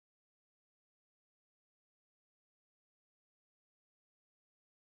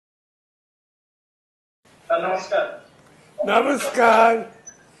Namaskar. Namaskar.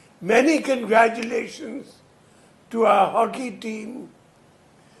 Many congratulations to our hockey team.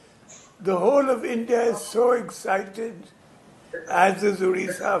 The whole of India is so excited, as is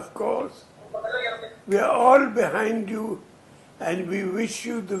Odisha, of course. We are all behind you and we wish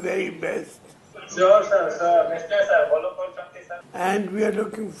you the very best. Sure, sir. Mr. Sir, follow for something, sir. And we are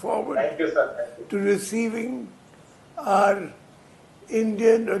looking forward Thank you, sir. Thank you. to receiving our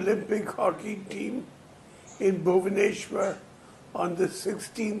Indian Olympic hockey team in Bhubaneswar on the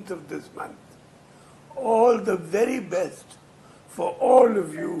 16th of this month. All the very best for all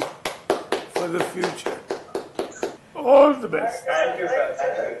of you for the future. All the best. Thank you, sir.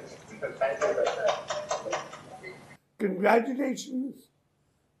 Thank you, sir. Congratulations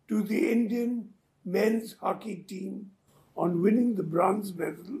to the Indian men's hockey team on winning the bronze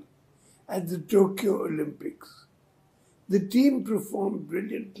medal at the Tokyo Olympics. The team performed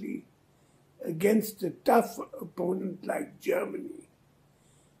brilliantly against a tough opponent like Germany.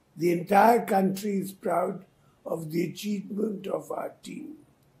 The entire country is proud of the achievement of our team.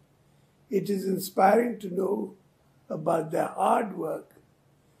 It is inspiring to know about their hard work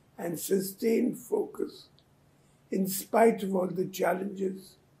and sustained focus in spite of all the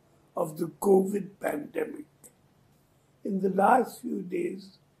challenges of the COVID pandemic. In the last few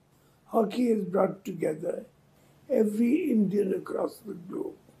days, hockey has brought together every Indian across the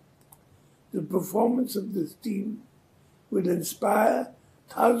globe. The performance of this team will inspire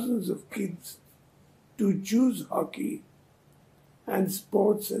thousands of kids to choose hockey and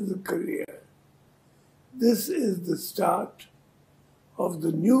sports as a career. This is the start of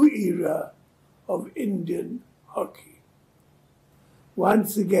the new era of Indian hockey.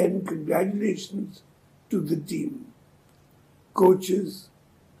 Once again, congratulations to the team, coaches,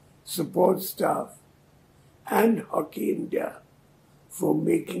 support staff, and Hockey India for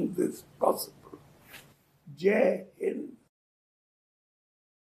making this possible. Jai Hind.